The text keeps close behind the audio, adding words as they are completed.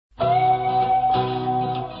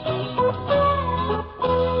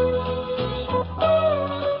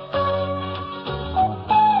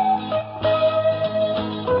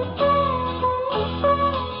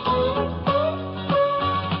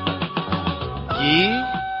ይህ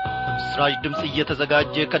በምስራች ድምጽ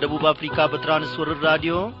እየተዘጋጀ ከደቡብ አፍሪካ በትራንስወርልድ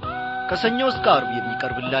ራዲዮ ከሰኞ እስከ ዓርብ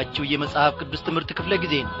የሚቀርብላችሁ የመጽሐፍ ቅዱስ ትምህርት ክፍለ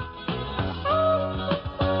ጊዜ ነው።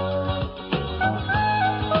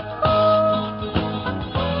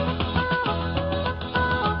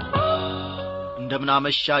 እንደምን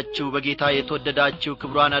አመሻችሁ በጌታ የተወደዳችሁ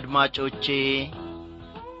ክቡራን አድማጮቼ።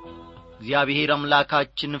 እግዚአብሔር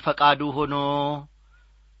አምላካችን ፈቃዱ ሆኖ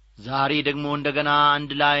ዛሬ ደግሞ እንደገና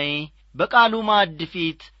አንድ ላይ በቃሉ ማዕድ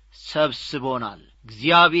ፊት ሰብስቦናል።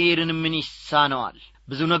 እግዚአብሔርን ምን ይሳነዋል?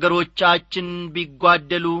 ብዙ ነገሮቻችን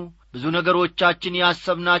ቢጓደሉ፣ ብዙ ነገሮቻችን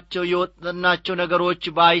ያሰብናቸው የወጠናቸው ነገሮች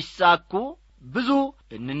ባይሳኩ ብዙ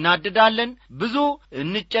እንናደዳለን፣ ብዙ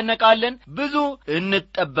እንጨነቃለን፣ ብዙ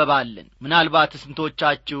እንጠበባለን። ምናልባት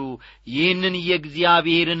ስንቶቻችሁ ይህንን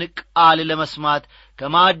የእግዚአብሔርን ቃል ለመስማት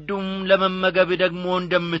ከማዕዱም ለመመገብ ደግሞ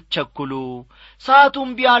እንደምትቸኩሉ፣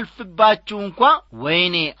 ሰዓቱም ቢያልፍባችሁ እንኳን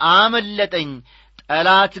ወይኔ አመለጠኝ፣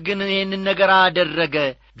 ጠላት ግን ይህንን ነገር አደረገ፣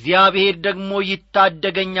 እግዚአብሔር ደግሞ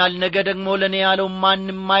ይታደገኛል፣ ነገ ደግሞ ለኔ ያለው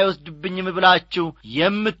ማንም አይወስድብኝም ብላችሁ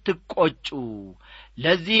የምትቆጩ፣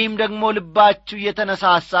 ለዚህም ደግሞ ልባችሁ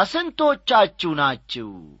የተነሳሳ ስንቶቻችሁ ናችሁ?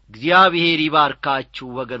 እግዚአብሔር ይባርካችሁ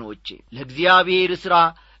ወገኖቼ። ለእግዚአብሔር ሥራ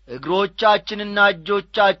እግሮቻችንና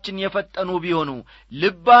እጆቻችን የፈጠኑ ቢሆኑ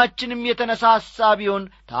ልባችንም የተነሳሳ ቢሆን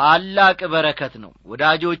ታላቅ በረከት ነው።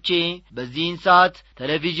 ወዳጆቼ በዚህን ሰዓት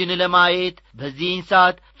ቴሌቪዥን ለማየት፣ በዚህን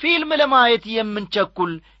ሰዓት ፊልም ለማየት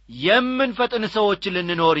የምንቸኩል የምንፈጥን ሰዎች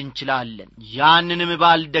ልንኖር እንችላለን። ያንንም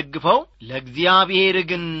ባልደግፈው ለእግዚአብሔር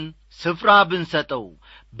ግን ስፍራ ብንሰጠው፣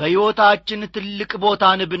 በሕይወታችን ትልቅ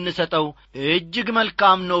ቦታን ብንሰጠው እጅግ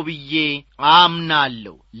መልካም ነው ብዬ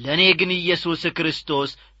አምናለሁ። ለእኔ ግን ኢየሱስ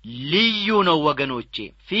ክርስቶስ ልዩ ነው ወገኖቼ።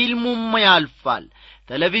 ፊልሙም ያልፋል፣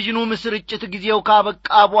 ቴሌቪዥኑም ስርጭት ጊዜው ካበቃ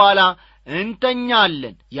በኋላ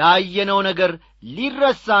እንተኛለን። ያየነው ነገር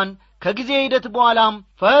ሊረሳን ከጊዜ ሂደት በኋላም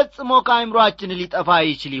ፈጽሞ ከአእምሮአችን ሊጠፋ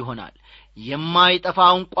ይችል ይሆናል።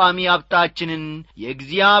 የማይጠፋውን ቋሚ ሀብታችንን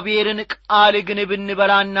የእግዚአብሔርን ቃል ግን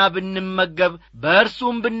ብንበላና ብንመገብ፣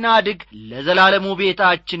 በእርሱም ብናድግ ለዘላለሙ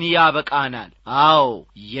ቤታችን ያበቃናል። አዎ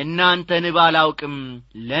የእናንተን ባላውቅም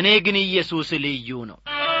ለእኔ ግን ኢየሱስ ልዩ ነው።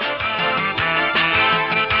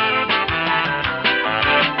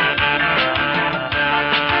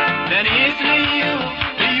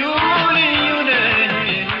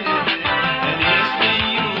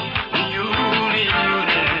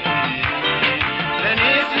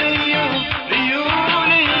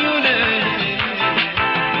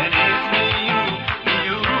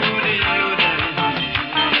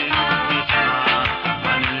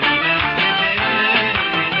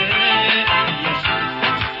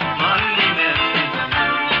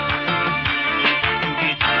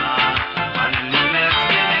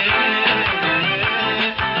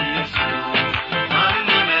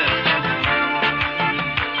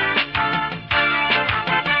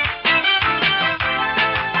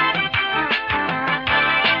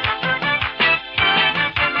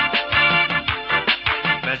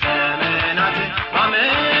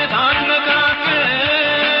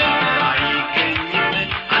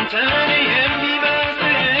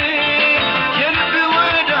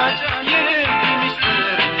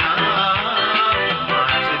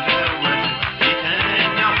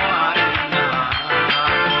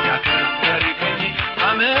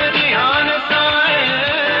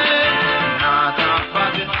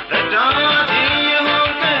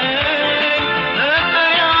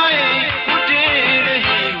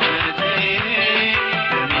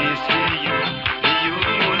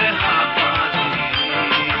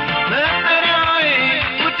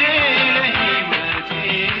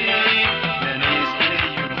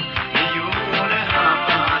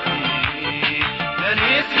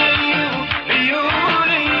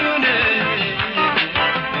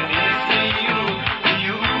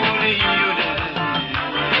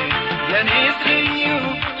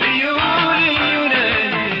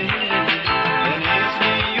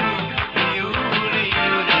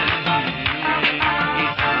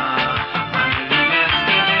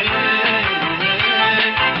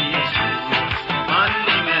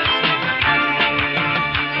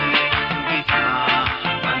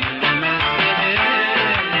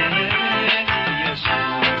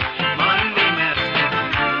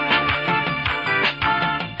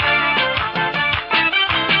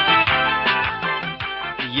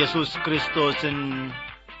 ኢየሱስ ክርስቶስን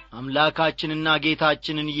አምላካችንና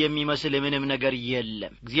ጌታችንን የሚመስል ምንም ነገር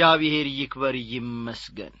የለም። እግዚአብሔር ይክበር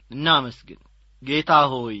ይመስገን። እናመስግን። ጌታ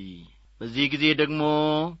ሆይ በዚህ ጊዜ ደግሞ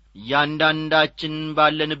ያንዳንዳችን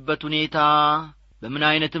ባለንበት ሁኔታ በምን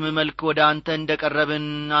አይነትም መልክ ወደ አንተ እንደቀረብን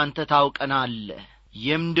አንተ ታውቀናለህ።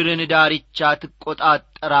 የምድርን ዳርቻ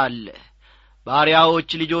ትቆጣጠራለህ። ባሪያዎች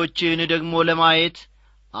ልጆችን ደግሞ ለማየት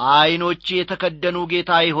ዓይኖች የተከደኑ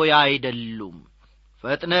ጌታዬ ሆይ አይደሉም።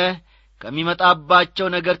 ፈጥነህ ከሚመጣባቸው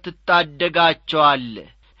ነገር ትታደጋቸዋለህ።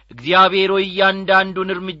 እግዚአብሔር ሆይ እያንዳንዱን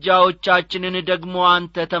እርምጃዎቻችንን ደግሞ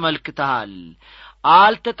አንተ ተመልክተሃል።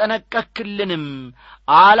 አልተጠነቀቅክልንም፣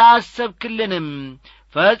 አላሰብክልንም፣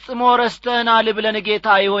 ፈጽሞ ረስተናል ብለን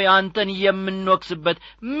ጌታዬ ሆይ አንተን የምንወቅስበት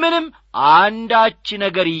ምንም አንዳች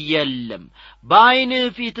ነገር የለም። በዓይንህ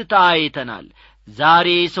ፊት ታይተናል። ዛሬ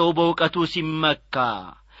ሰው በእውቀቱ ሲመካ፣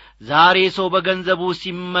 ዛሬ ሰው በገንዘቡ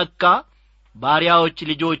ሲመካ፣ ባሪያዎች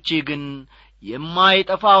ልጆች ግን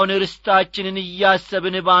የማይጠፋውን ርስታችንን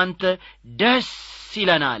እያሰብን ባንተ ደስ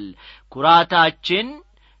ይለናል። ኩራታችን፣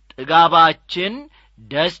 ጥጋባችን፣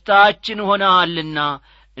 ደስታችን ሆነሃልና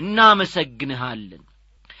እናመሰግንሃለን።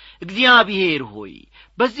 እግዚአብሔር ሆይ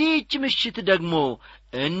በዚህች ምሽት ደግሞ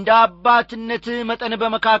እንደ አባትነትህ መጠን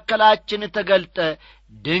በመካከላችን ተገልጠ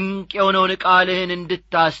ድንቅ የሆነውን ቃልህን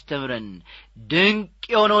እንድታስተምረን፣ ድንቅ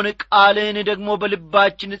የሆነውን ቃልህን ደግሞ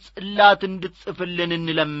በልባችን ጽላት እንድትጽፍልን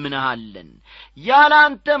እንለምንሃለን።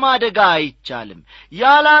 ያላንተ ማደግ አይቻልም።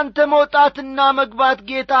 ያላንተ መውጣትና መግባት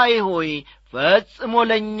ጌታዬ ሆይ ፈጽሞ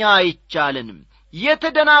ለኛ አይቻለንም።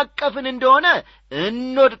 የተደናቀፍን እንደሆነ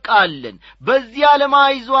እንወድቃለን። በዚህ ዓለም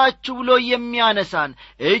አይዟችሁ ብሎ የሚያነሳን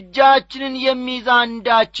እጃችንን የሚይዝ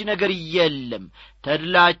አንዳች ነገር የለም።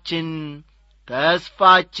 ተድላችን፣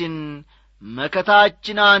 ተስፋችን፣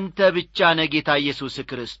 መከታችን አንተ ብቻ ነህ ጌታ ኢየሱስ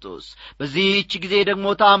ክርስቶስ። በዚህች ጊዜ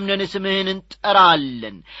ደግሞ ታምነን ስምህን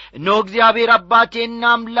እንጠራለን። እነሆ እግዚአብሔር አባቴና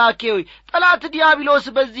አምላኬ ሆይ ጠላት ዲያብሎስ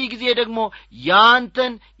በዚህ ጊዜ ደግሞ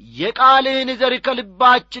ያንተን የቃልህን ዘር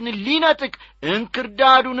ከልባችን ሊነጥቅ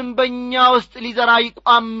እንክርዳዱንም በእኛ ውስጥ ሊዘራ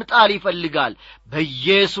ይቋምጣል ይፈልጋል።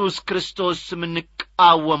 በኢየሱስ ክርስቶስ ስም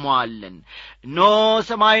እንቃወመዋለን። እነሆ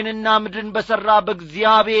ሰማይንና ምድርን በሠራ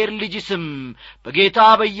በእግዚአብሔር ልጅ ስም በጌታ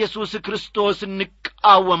በኢየሱስ ክርስቶስ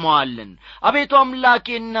እንቃወመዋለን። አቤቱ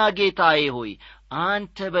አምላኬና ጌታዬ ሆይ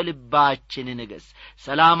አንተ በልባችን ንገሥ።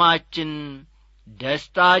 ሰላማችን፣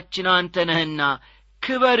 ደስታችን አንተ ነህና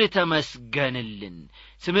ክበር ተመስገንልን።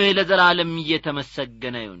 ስምህ ለዘላለም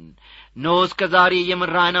እየተመሰገነ ይሁን። እነሆ እስከ ዛሬ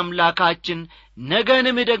የምራን አምላካችን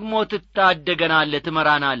ነገንም ደግሞ ትታደገናለህ፣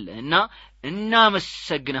 ትመራናለህና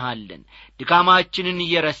እናመሰግንሃለን። ድካማችንን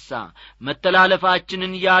እየረሳ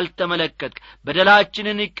መተላለፋችንን ያልተመለከትክ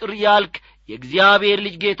በደላችንን ይቅር ያልክ የእግዚአብሔር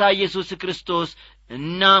ልጅ ጌታ ኢየሱስ ክርስቶስ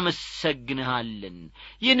እናመሰግንሃለን።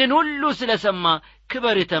 ይህንን ሁሉ ስለ ሰማ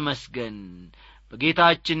ክበር ተመስገን።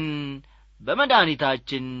 በጌታችን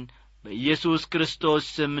በመድኃኒታችን በኢየሱስ ክርስቶስ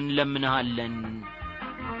ስም እንለምንሃለን።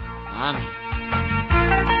 አሜን።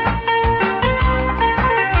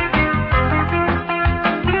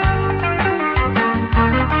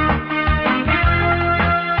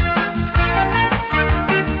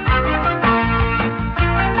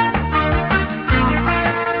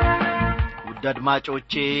 ውድ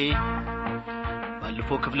አድማጮቼ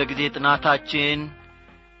ባለፈው ክፍለ ጊዜ ጥናታችን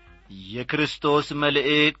የክርስቶስ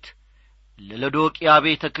መልእክት ለሎዶቅያ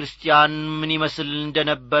ቤተ ክርስቲያን ምን ይመስል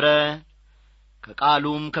እንደነበረ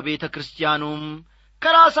ከቃሉም ከቤተ ክርስቲያኑም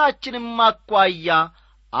ከራሳችንም አኳያ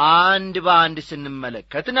አንድ በአንድ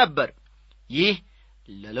ስንመለከት ነበር። ይህ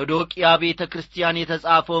ለሎዶቅያ ቤተ ክርስቲያን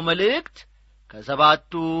የተጻፈው መልእክት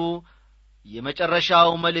ከሰባቱ የመጨረሻው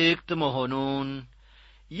መልእክት መሆኑን፣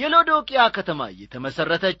 የሎዶቅያ ከተማ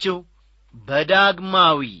የተመሰረተችው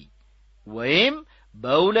በዳግማዊ ወይም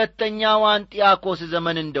በሁለተኛው አንጢያኮስ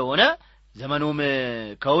ዘመን እንደሆነ፣ ዘመኑም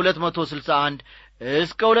ከ261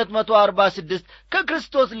 እስከ 246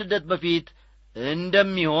 ከክርስቶስ ልደት በፊት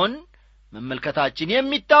እንደሚሆን መመልከታችን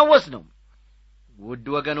የሚታወስ ነው። ውድ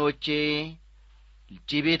ወገኖቼ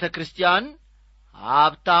እቺ ቤተ ክርስቲያን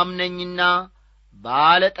ሀብታም ነኝና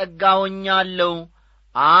ባለጠጋ ሆኛለሁ፣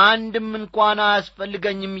 አንድም እንኳን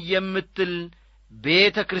አያስፈልገኝም የምትል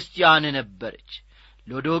ቤተ ክርስቲያን ነበረች።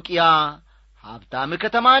 ሎዶቅያ ሀብታም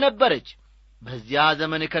ከተማ ነበረች። በዚያ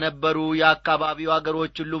ዘመን ከነበሩ የአካባቢው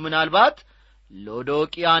አገሮች ሁሉ ምናልባት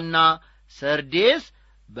ሎዶቅያና ሰርዴስ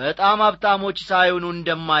በጣም ሀብታሞች ሳይሆኑ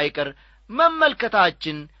እንደማይቀር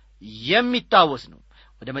መመልከታችን የሚታወስ ነው።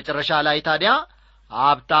 ወደ መጨረሻ ላይ ታዲያ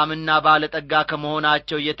ሀብታምና ባለጠጋ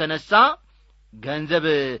ከመሆናቸው የተነሳ ገንዘብ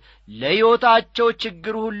ለሕይወታቸው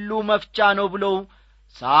ችግር ሁሉ መፍቻ ነው ብለው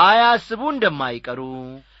ሳያስቡ እንደማይቀሩ፣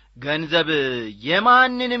 ገንዘብ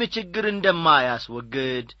የማንንም ችግር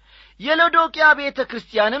እንደማያስወግድ፣ የሎዶቅያ ቤተ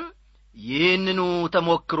ክርስቲያንም ይህንኑ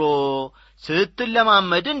ተሞክሮ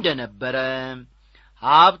ስትለማመድ እንደነበረ፣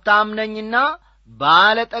 ሀብታም ነኝና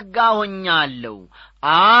ባለጠጋ ሆኛለሁ፣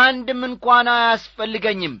 አንድም እንኳን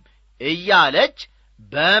አያስፈልገኝም እያለች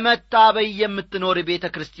በመታበይ የምትኖር ቤተ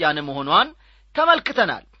ክርስቲያን መሆኗን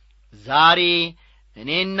ተመልክተናል። ዛሬ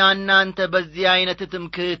እኔና እናንተ በዚህ አይነት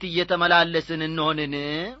ትምክህት እየተመላለስን እንሆንን?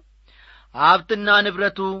 ሀብትና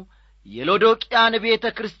ንብረቱ የሎዶቅያን ቤተ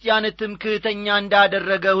ክርስቲያን ትምክህተኛ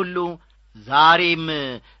እንዳደረገ ሁሉ ዛሬም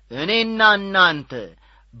እኔና እናንተ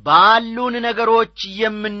ባሉን ነገሮች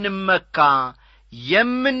የምንመካ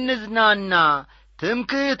የምንዝናና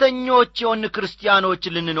ትምክህተኞች የሆን ክርስቲያኖች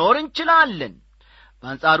ልንኖር እንችላለን።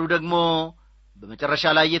 በአንጻሩ ደግሞ በመጨረሻ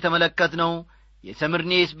ላይ የተመለከትነው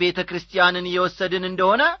የሰምርኔስ ቤተ ክርስቲያንን የወሰድን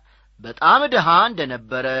እንደሆነ በጣም ድሃ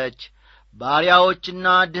እንደነበረች፣ ባሪያዎችና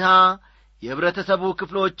ድሃ የህብረተሰቡ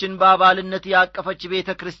ክፍሎችን በአባልነት ያቀፈች ቤተ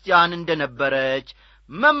ክርስቲያን እንደነበረች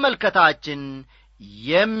መመልከታችን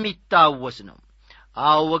የሚታወስ ነው።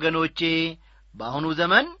 አዎ ወገኖቼ፣ በአሁኑ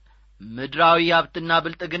ዘመን ምድራዊ ሀብትና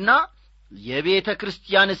ብልጥግና የቤተ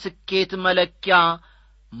ክርስቲያን ስኬት መለኪያ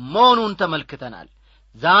መሆኑን ተመልክተናል።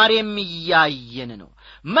 ዛሬም እያየን ነው።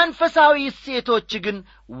 መንፈሳዊ እሴቶች ግን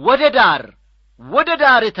ወደ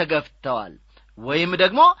ዳር ተገፍተዋል ወይም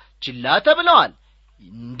ደግሞ ችላ ተብለዋል።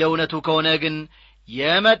 እንደ እውነቱ ከሆነ ግን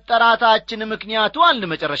የመጠራታችን ምክንያቱ አንድ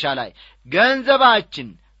መጨረሻ ላይ ገንዘባችን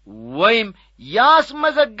ወይም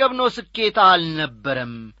ያስመዘገብነው ስኬት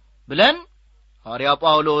አልነበረም ብለን ሐዋርያው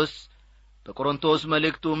ጳውሎስ በቆሮንቶስ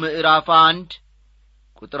መልእክቱ ምዕራፍ 1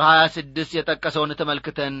 ቁጥር 26 የጠቀሰውን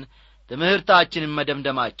ተመልክተን ትምህርታችንን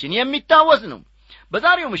መደምደማችን የሚታወስ ነው።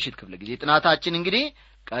 በዛሬው ምሽት ክፍለ ጊዜ ጥናታችን እንግዲህ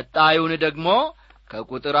ቀጣዩን ደግሞ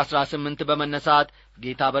ከቁጥር 18 በመነሳት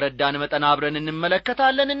ጌታ በረዳን መጠን አብረን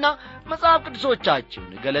እንመለከታለንና መጽሐፍ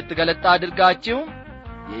ቅዱሶቻችሁን ገለጥ አድርጋችሁ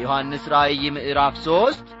የዮሐንስ ራእይ ምዕራፍ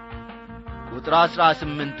 3 ቁጥር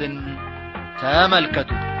 18ን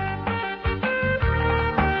ተመልከቱ።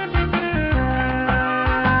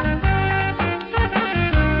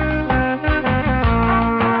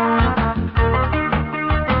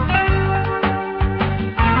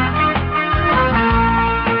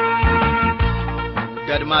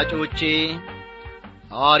 አድማጮቼ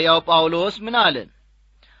ሐዋርያው ጳውሎስ ምን አለ?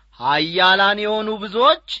 ኃያላን የሆኑ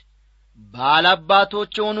ብዙዎች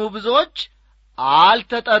ባላባቶች የሆኑ ብዙዎች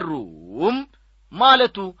አልተጠሩም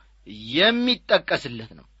ማለቱ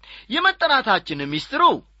የሚጠቀስለት ነው። የመጠራታችን ምስጢሩ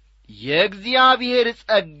የእግዚአብሔር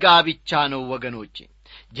ጸጋ ብቻ ነው ወገኖቼ።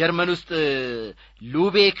 ጀርመን ውስጥ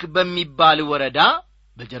ሉቤክ በሚባል ወረዳ፣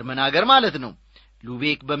 በጀርመን ሀገር ማለት ነው፣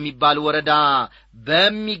 ሉቤክ በሚባል ወረዳ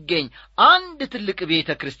በሚገኝ አንድ ትልቅ ቤተ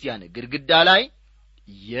ክርስቲያን ግድግዳ ላይ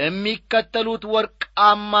የሚከተሉት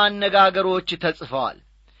ወርቃማ አነጋገሮች ተጽፈዋል።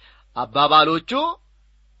 አባባሎቹ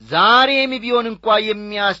ዛሬም ቢሆን እንኳን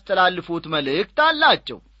የሚያስተላልፉት መልእክት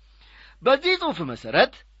አላቸው። በዚህ ጽሑፍ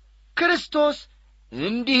መሠረት ክርስቶስ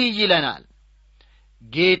እንዲህ ይለናል: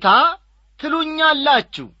 ጌታ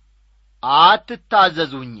ትሉኛላችሁ፣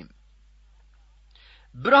 አትታዘዙኝም።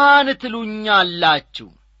 ብርሃን ትሉኛላችሁ፣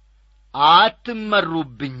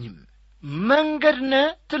 አትመሩብኝም። መንገድ ነህ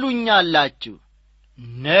ትሉኛላችሁ፣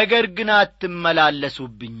 ነገር ግን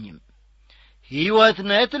አትመላለሱብኝም። ሕይወት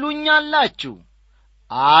ነህ ትሉኛላችሁ፣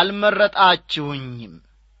 አልመረጣችሁኝም።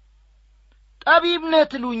 ጠቢብ ነህ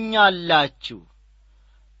ትሉኛላችሁ፣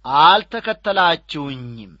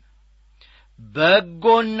 አልተከተላችሁኝም።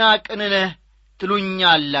 በጎና ቅን ነህ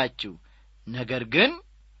ትሉኛላችሁ፣ ነገር ግን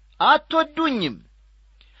አትወዱኝም።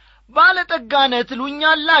 ባለጠጋ ነህ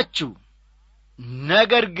ትሉኛላችሁ፣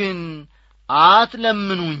 ነገር ግን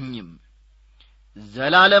አትለምኑኝም።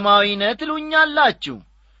 ዘላለማዊ ነህ ትሉኛላችሁ፣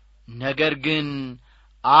 ነገር ግን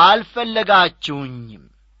አልፈለጋችሁኝም።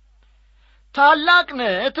 ታላቅ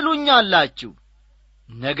ነህ ትሉኛላችሁ፣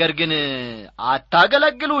 ነገር ግን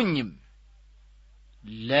አታገለግሉኝም።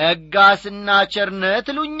 ለጋስና ቸር ነህ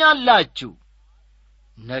ትሉኛላችሁ፣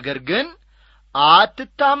 ነገር ግን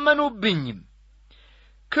አትታመኑብኝም።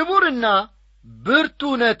 ክቡርና ብርቱ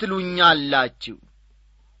ነህ ትሉኛላችሁ፣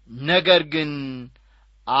 ነገር ግን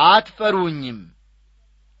አትፈሩኝም።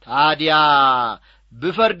 ታዲያ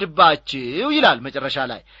ብፈርድባችሁ ይላል መጨረሻ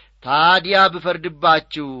ላይ፣ ታዲያ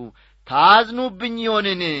ብፈርድባችሁ ታዝኑብኝ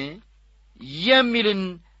ይሆንን የሚልን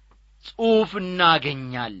ጽሑፍ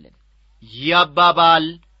እናገኛለን። ይህ አባባል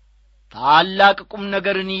ታላቅ ቁም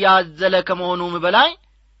ነገርን ያዘለ ከመሆኑም በላይ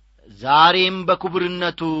ዛሬም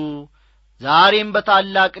በክቡርነቱ ዛሬም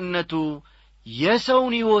በታላቅነቱ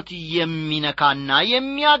የሰውን ሕይወት የሚነካና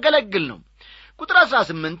የሚያገለግል ነው። ቁጥር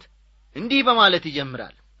 18 እንዲህ በማለት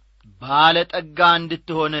ይጀምራል: ባለጠጋ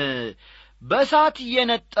እንድትሆን በእሳት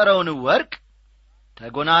የነጠረውን ወርቅ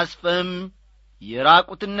ተጐናጽፈህም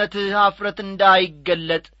የራቁትነትህ ኀፍረት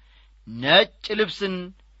እንዳይገለጥ ነጭ ልብስን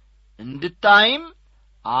እንድታይም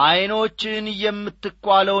ዐይኖችን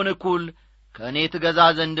የምትኳለውን ኩል ከእኔ ትገዛ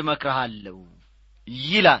ዘንድ እመክርሃለሁ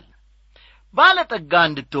ይላል። ባለጠጋ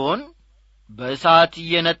እንድትሆን በእሳት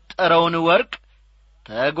የነጠረውን ወርቅ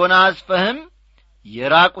ተጐናጽፈህም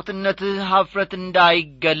የራቁትነትህ ኀፍረት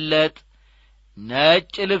እንዳይገለጥ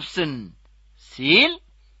ነጭ ልብስን ሲል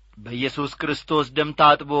በኢየሱስ ክርስቶስ ደም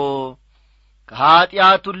ታጥቦ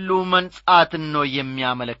ከኀጢአት ሁሉ መንጻትን ነው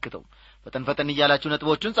የሚያመለክተው። ፈጠን እያላችሁ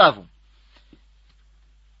ነጥቦቹን ጻፉ።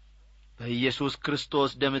 በኢየሱስ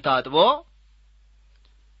ክርስቶስ ደም ታጥቦ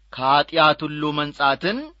ከኀጢአት ሁሉ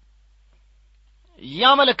መንጻትን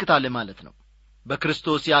ያመለክታል ማለት ነው።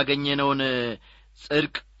 በክርስቶስ ያገኘነውን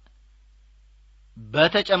ጽድቅ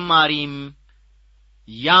በተጨማሪም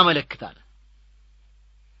ያመለክታል።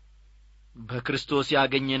 በክርስቶስ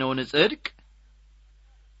ያገኘነውን ጽድቅ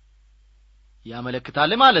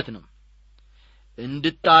ያመለክታል ማለት ነው።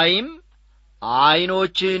 እንድታይም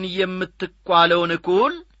ዓይኖችን የምትኳለውን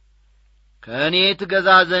ኩል ከእኔ ትገዛ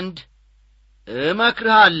ዘንድ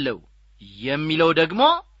እመክርሃለሁ የሚለው ደግሞ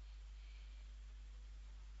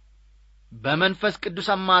በመንፈስ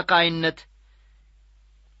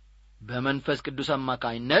ቅዱስ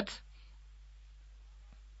አማካይነት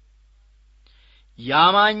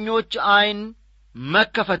ያማኞች ዓይን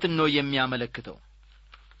መከፈትን ነው የሚያመለክተው።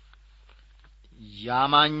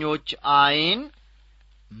 ያማኞች ዓይን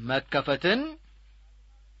መከፈትን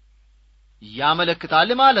ያመለክታል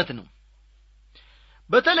ማለት ነው።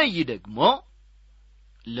 በተለይ ደግሞ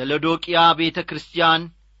ለሎዶቅያ ቤተክርስቲያን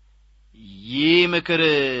ይህ ምክር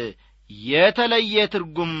የተለየ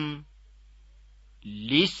ትርጉም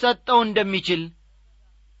ሊሰጠው እንደሚችል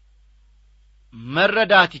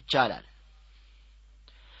መረዳት ይቻላል።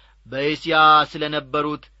 በእስያ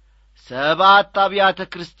ስለነበሩት 7 አብያተ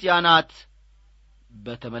ክርስቲያናት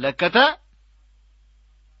በተመለከተ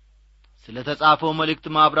ስለ ተጻፈው መልእክት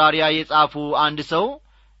ማብራሪያ የጻፉ አንድ ሰው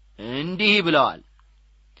እንዲህ ብለዋል።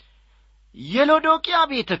 የሎዶቅያ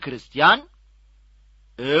ቤተክርስቲያን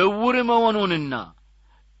እውር መሆኑንና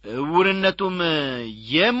እውርነቱም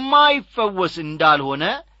የማይፈወስ እንዳልሆነ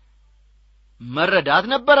መረዳት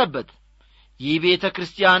ነበረበት። ይህ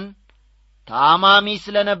ቤተክርስቲያን ታማሚ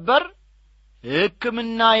ስለነበር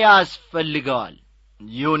ሕክምና ያስፈልገዋል።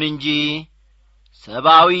 ይሁን እንጂ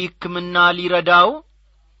ሰብአዊ ሕክምና ሊረዳው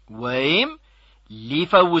ወይም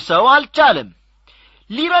ሊፈውሰው አልቻለም።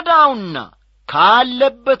 ሊረዳውና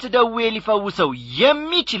ካለበት ደዌ ሊፈውሰው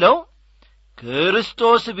የሚችለው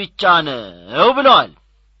ክርስቶስ ብቻ ነው ብለዋል።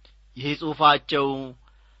 ይህ ጽሑፋቸው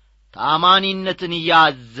ታማኒነትን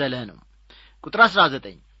ያዘለ ነው። ቁጥር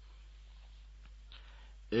 19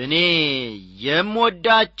 እኔ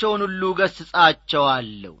የምወዳቸውን ሁሉ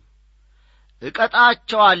ገሥጻቸዋለሁ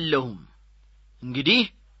እቀጣቸዋለሁም። እንግዲህ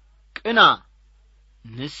ቅና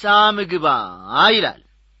ንስሐም ግባ ይላል።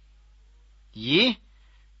 ይህ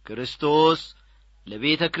ክርስቶስ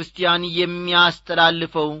ለቤተ ክርስቲያን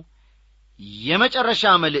የሚያስተላልፈው የመጨረሻ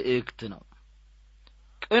መልእክት ነው።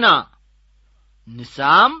 ቅና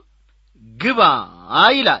ንስሐም ግባ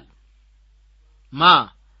ይላል።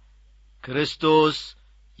 ክርስቶስ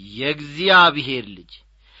የእግዚአብሔር ልጅ።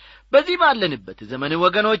 በዚህ ባለንበት ዘመን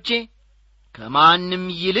ወገኖቼ ከማንም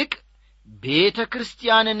ይልቅ ቤተ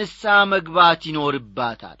ክርስቲያን ንስሐ መግባት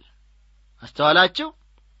ይኖርባታል። አስተዋላችሁ?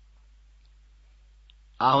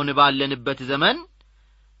 አሁን ባለንበት ዘመን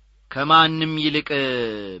ከማንም ይልቅ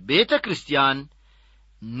ቤተ ክርስቲያን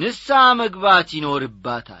ንስሐ መግባት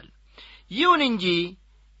ይኖርባታል። ይሁን እንጂ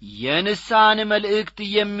የንስሐን መልእክት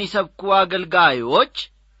የሚሰብኩ አገልጋዮች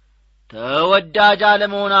ተወዳጅ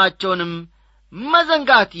አለመሆናቸውንም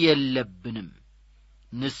መዘንጋት የለብንም።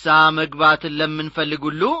 ንስሐ መግባትን ለምንፈልግ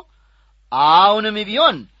ሁሉ አሁንም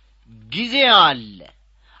ቢሆን ጊዜ አለ።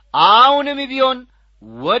 አሁንም ቢሆን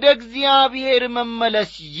ወደ እግዚአብሔር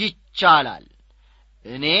መመለስ ይቻላል።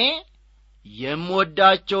 እኔ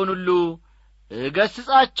የምወዳቸውን ሁሉ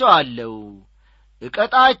እገሥጻቸዋለሁ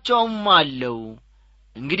እቀጣቸውም አለው።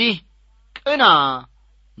 እንግዲህ ቅና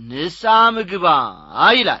ንስሐም ግባ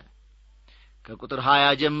ይላል። ከቁጥር 20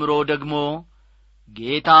 ጀምሮ ደግሞ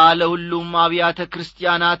ጌታ ለሁሉም አብያተ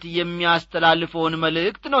ክርስቲያናት የሚያስተላልፈውን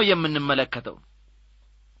መልእክት ነው የምንመለከተው።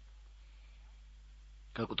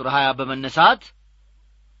 ከቁጥር 20 በመነሳት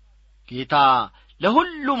ጌታ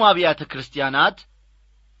ለሁሉም አብያተ ክርስቲያናት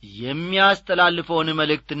የሚያስተላልፈውን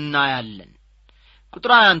መልእክት እናያለን።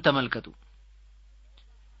 ቁጥር 20 ተመልከቱ።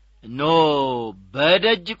 እነሆ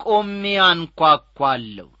በደጅ ቆሜ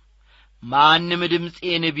አንኳኳለሁ፣ ማንም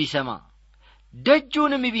ድምፄን ቢሰማ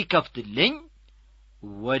ደጁንም ቢከፍትልኝ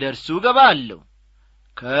ወደ እርሱ ገባለሁ፣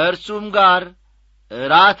 ከእርሱም ጋር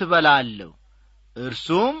እራት እበላለሁ፣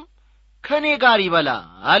 እርሱም ከእኔ ጋር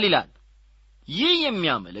ይበላል ይላል። ይህ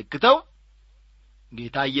የሚያመለክተው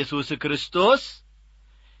ጌታ ኢየሱስ ክርስቶስ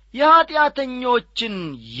የኀጢአተኞችን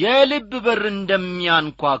የልብ በር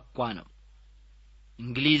እንደሚያንኳኳ ነው።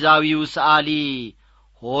 እንግሊዛዊው ሰዓሊ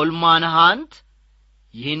ሆልማን ሃንት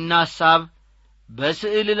ይህን ሐሳብ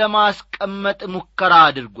በስዕል ለማስቀመጥ ሙከራ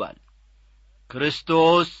አድርጓል።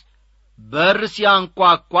 ክርስቶስ በር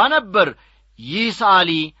ሲያንኳኳ ነበር ይህ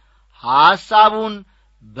ሰዓሊ ሐሳቡን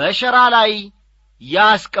በሸራ ላይ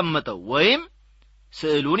ያስቀመጠው ወይም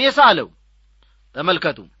ስዕሉን የሳለው።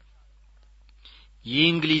 ተመልከቱ፣ ይህ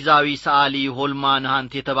እንግሊዛዊ ሰዓሊ ሆልማን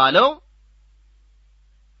ሃንት የተባለው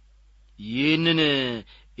ይህንን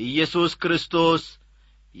ኢየሱስ ክርስቶስ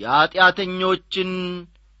የኃጢአተኞችን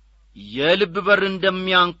የልብ በር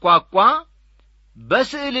እንደሚያንኳኳ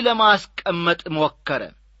በስዕል ለማስቀመጥ ሞከረ።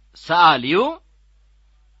 ሰዓሊው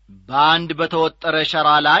በአንድ በተወጠረ ሸራ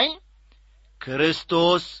ላይ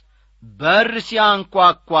ክርስቶስ በር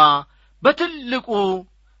ሲያንኳኳ በትልቁ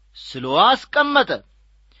ስሎ አስቀመጠ።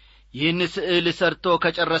 ይህን ስዕል ሰርቶ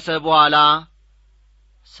ከጨረሰ በኋላ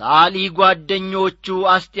ሰዓሊ ጓደኞቹ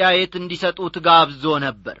አስተያየት እንዲሰጡት ጋብዞ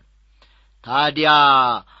ነበር። ታዲያ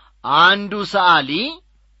አንዱ ሰዓሊ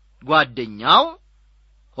ጓደኛው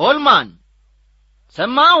ሆልማን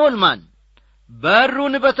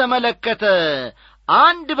በሩን በተመለከተ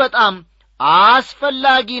አንድ በጣም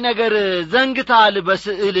አስፈላጊ ነገር ዘንግታል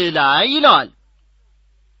በስዕል ላይ ይለዋል።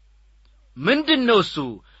 ምንድነው እሱ?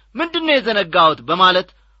 ምንድነው የዘነጋሁት? በማለት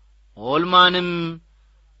ሆልማንም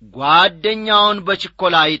ጓደኛውን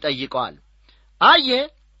በችኮላ ይጠይቀዋል። አየ፣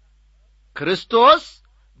 ክርስቶስ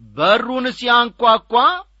በሩን ሲያንኳኳ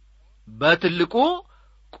በትልቁ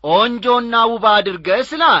ቆንጆና ውብ አድርገህ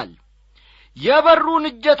ስላል የበሩን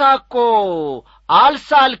እጀታ እኮ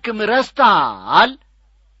አልሳልክም ረስተሃል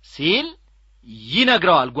ሲል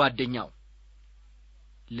ይነግረዋል ጓደኛው።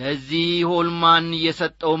 ለዚህ ሆልማን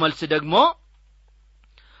የሰጠው መልስ ደግሞ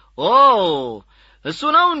እሱ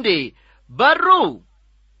ነው እንዴ? በሩ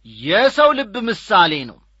የሰው ልብ ምሳሌ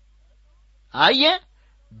ነው። አየ፣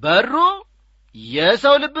 በሩ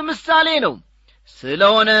የሰው ልብ ምሳሌ ነው።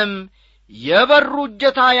 ስለሆነም የበሩ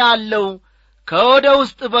እጀታ ያለው ከወደ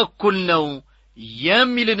ውስጥ በኩል ነው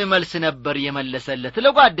የሚልን መልስ ነበር የመለሰለት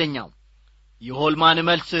ለጓደኛው። የሆልማን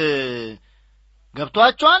መልስ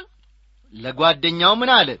ገብቷቸዋል? ለጓደኛው ምን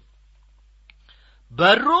አለ?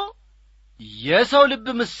 በሩ የሰው ልብ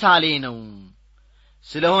ምሳሌ ነው።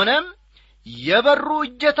 ስለሆነም የበሩ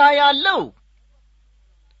እጀታ ያለው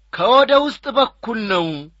ከወደ ውስጥ በኩል ነው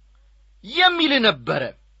የሚል ነበረ።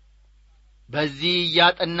 በዚህ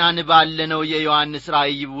ያጠናን ባለነው የዮሐንስ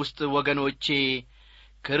ራእይ ውስጥ ወገኖቼ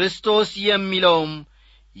ክርስቶስ የሚለውም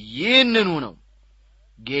ይህንኑ ነው።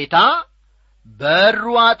 ጌታ በሩ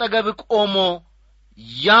አጠገብ ቆሞ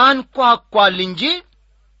ያንኳኳል እንጂ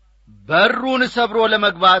በሩን ሰብሮ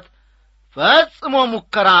ለመግባት ፈጽሞ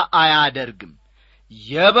ሙከራ አያደርግም።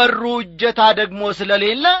 የበሩ እጀታ ደግሞ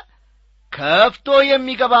ስለሌለ ከፍቶ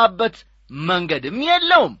የሚገባበት መንገድም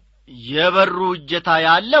የለውም። የበሩ እጀታ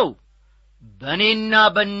ያለው በእኔና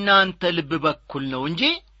በእናንተ ልብ በኩል ነው እንጂ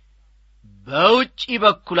በውጪ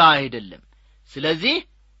በኩል አይደለም። ስለዚህ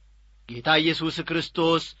ጌታ ኢየሱስ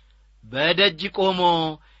ክርስቶስ በደጅ ቆሞ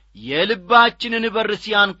የልባችንን በር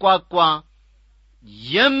ሲያንኳኳ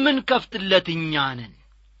የምንከፍትለት እኛ ነን።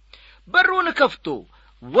 በሩን ከፍቶ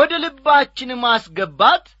ወደ ልባችን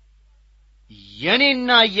ማስገባት የኔና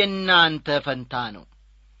የናንተ ፈንታ ነው።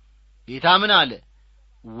 ጌታ ምን አለ?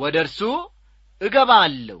 ወደ እርሱ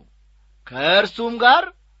እገባለሁ ከእርሱም ጋር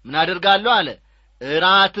ምን አደርጋለሁ አለ?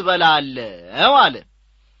 እራት እበላለሁ አለ።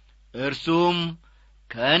 እርሱም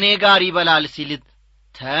ከእኔ ጋር ይበላል ሲል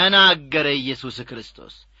ተናገረ ኢየሱስ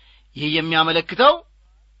ክርስቶስ። ይህ የሚያመለክተው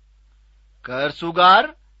ከእርሱ ጋር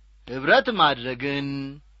ኅብረት ማድረግን፣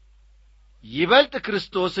 ይበልጥ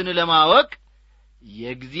ክርስቶስን ለማወቅ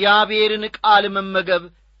የእግዚአብሔርን ቃል መመገብ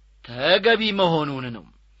ተገቢ መሆኑን ነው።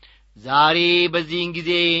 ዛሬ በዚህን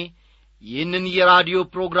ጊዜ ይህንን የራዲዮ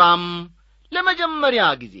ፕሮግራም ለመጀመሪያ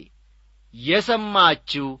ጊዜ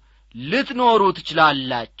የሰማችሁ ልትኖሩ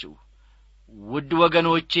ትችላላችሁ። ውድ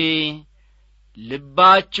ወገኖቼ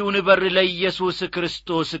ልባችሁን በር ለኢየሱስ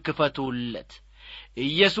ክርስቶስ ክፈቱለት።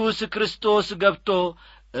 ኢየሱስ ክርስቶስ ገብቶ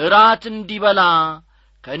እራት እንዲበላ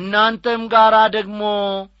ከእናንተም ጋር ደግሞ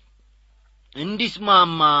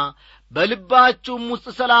እንዲስማማ በልባችሁም ውስጥ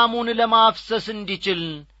ሰላሙን ለማፍሰስ እንዲችል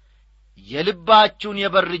የልባችሁን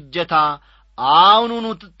የበር እጀታ አሁኑኑ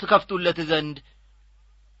ትከፍቱለት ዘንድ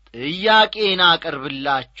ጥያቄን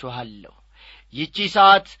አቀርብላችኋለሁ። ይቺ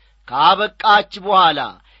ሰዓት ካበቃች በኋላ፣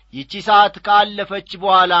 ይቺ ሰዓት ካለፈች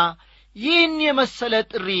በኋላ ይህን የመሰለ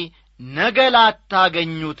ጥሪ ነገ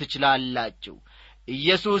ላታገኙ ትችላላችሁ።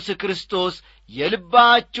 ኢየሱስ ክርስቶስ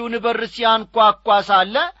የልባችሁን በር ሲያንኳኳ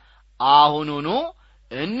ሳለ አሁኑኑ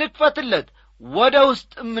እንክፈትለት፣ ወደ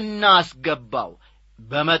ውስጥም እናስገባው።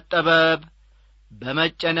 በመጠበብ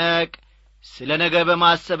በመጨነቅ ስለ ነገ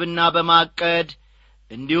በማሰብና በማቀድ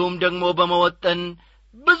እንዲሁም ደግሞ በመወጠን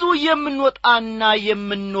ብዙ የምንወጣና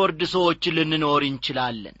የምንወርድ ሰዎች ልንኖር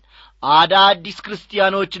እንችላለን። አዳዲስ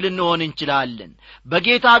ክርስቲያኖች ልንሆን እንችላለን።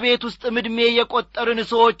 በጌታ ቤት ውስጥ ዕድሜ የቆጠርን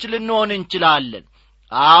ሰዎች ልንሆን እንችላለን።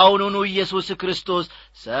 አሁኑኑ ኢየሱስ ክርስቶስ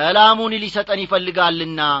ሰላሙን ሊሰጠን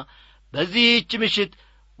ይፈልጋልና በዚህች ምሽት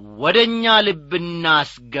ወደኛ ልብ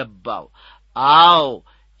እናስገባው። አዎ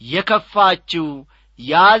የከፋችሁ፣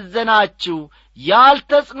 ያዘናችሁ፣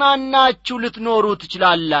 ያልተጽናናችሁ ልትኖሩ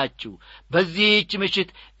ትችላላችሁ። በዚህች ምሽት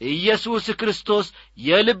ኢየሱስ ክርስቶስ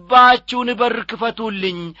የልባችሁን በር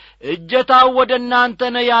ክፈቱልኝ፣ እጀታው ወደ እናንተ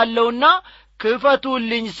ነው ያለውና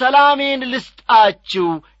ክፈቱልኝ፣ ሰላሜን ልስጣችሁ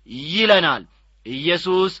ይለናል።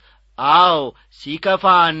 ኢየሱስ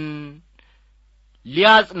ሲከፋን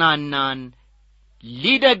ሊያጽናናን፣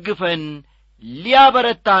 ሊደግፈን፣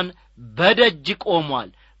 ሊያበረታን በደጅ ቆሟል።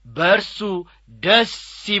 በእርሱ ደስ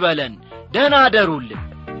ይበለን። ደህና አደሩልን።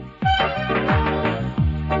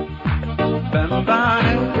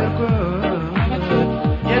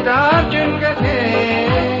 የዳር ጭንቀቴ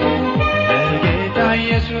ለጌታ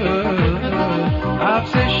ኢየሱስ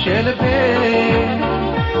አፍስሼ ልቤ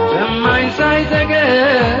ሰማኝ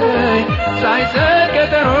ሳይዘገይ ሳይሰጥ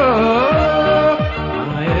ቀጠሮ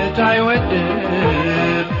ማየት አይወድም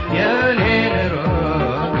የኔ ኑሮ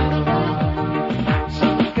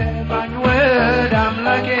ሲገባኝ ወደ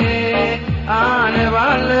አምላኬ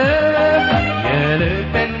አነባለሁ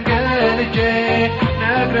የልቤን ገልጬ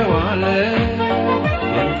ነግረዋለሁ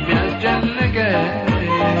የሚያስጨንቀኝ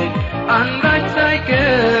አንዳች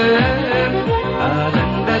ሳይቀር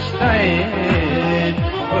ሐዘን ደስታዬን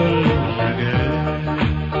ሁሉ ነገር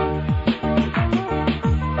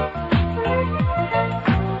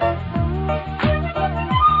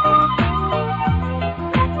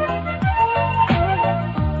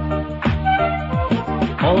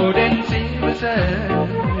ሆዴን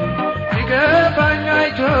ሲብሰኝ ሲገባኝ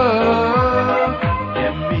አይቶ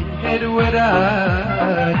የሚሄድ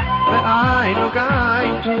ወዳጅ በዓይኑ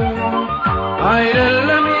ቃኝቶ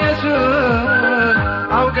አይደለም ኢየሱስ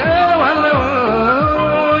አውቀዋለሁኝ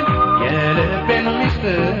የልቤን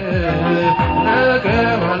ምስጢር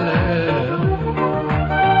ነግረዋለሁ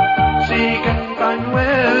ሲከፋኝ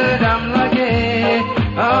ወደ አምላኬ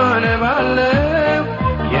አነባለሁ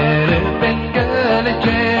የልቤን ገልጬ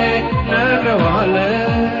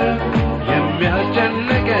ነግረዋለሁ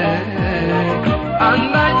የሚያስጨንቀኝ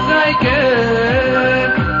አንዳች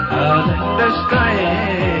ሳይቀር ሐዘን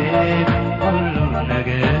ደስታዬን ሁሉ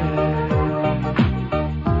ነገር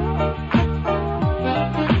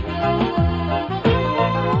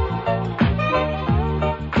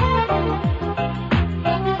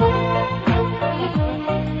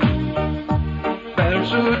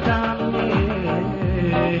በእርሱ ታምኜ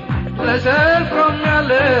ለሰልፍ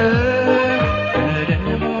ቆሜያለሁ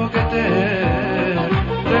በደሙ ቅጥር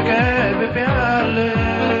ተከብቤያለሁ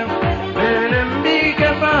ምንም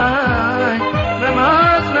ቢከፋኝ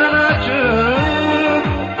በማጽናናችሁ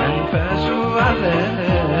መንፈሱ አለኝ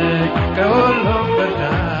ከሁሉም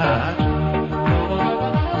ብርታት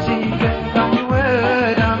ሲገባኝ ወደ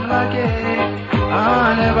አምላኬ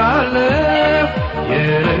አነባለሁ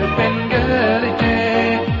የልቤን ገልጬ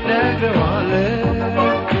ነግረዋለሁ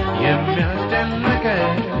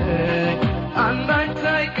የሚያስጨንቀኝ አንዳች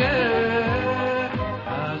ሳይቀር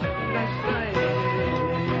ሐዘን ደስታዬን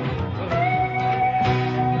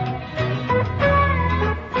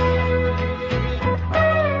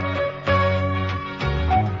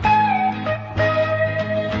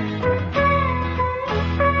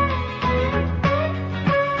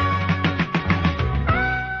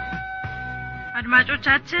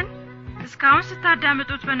አድማጮቻችን እስካሁን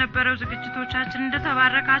ስታዳምጡት በነበረው ዝግጅቶቻችን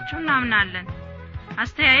እንደተባረካችሁ እናምናለን።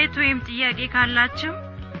 አስተያየት ወይም ጥያቄ ካላችሁ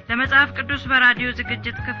ለመጽሐፍ ቅዱስ በራዲዮ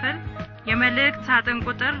ዝግጅት ክፍል የመልእክት ሳጥን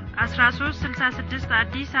ቁጥር 1366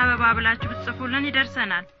 አዲስ አበባ ብላችሁ ብትጽፉልን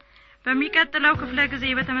ይደርሰናል። በሚቀጥለው ክፍለ ጊዜ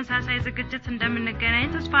በተመሳሳይ ዝግጅት እንደምንገናኝ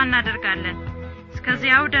ተስፋ እናደርጋለን።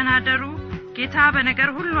 እስከዚያው ደህና ደሩ። ጌታ በነገር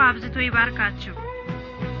ሁሉ አብዝቶ ይባርካችሁ።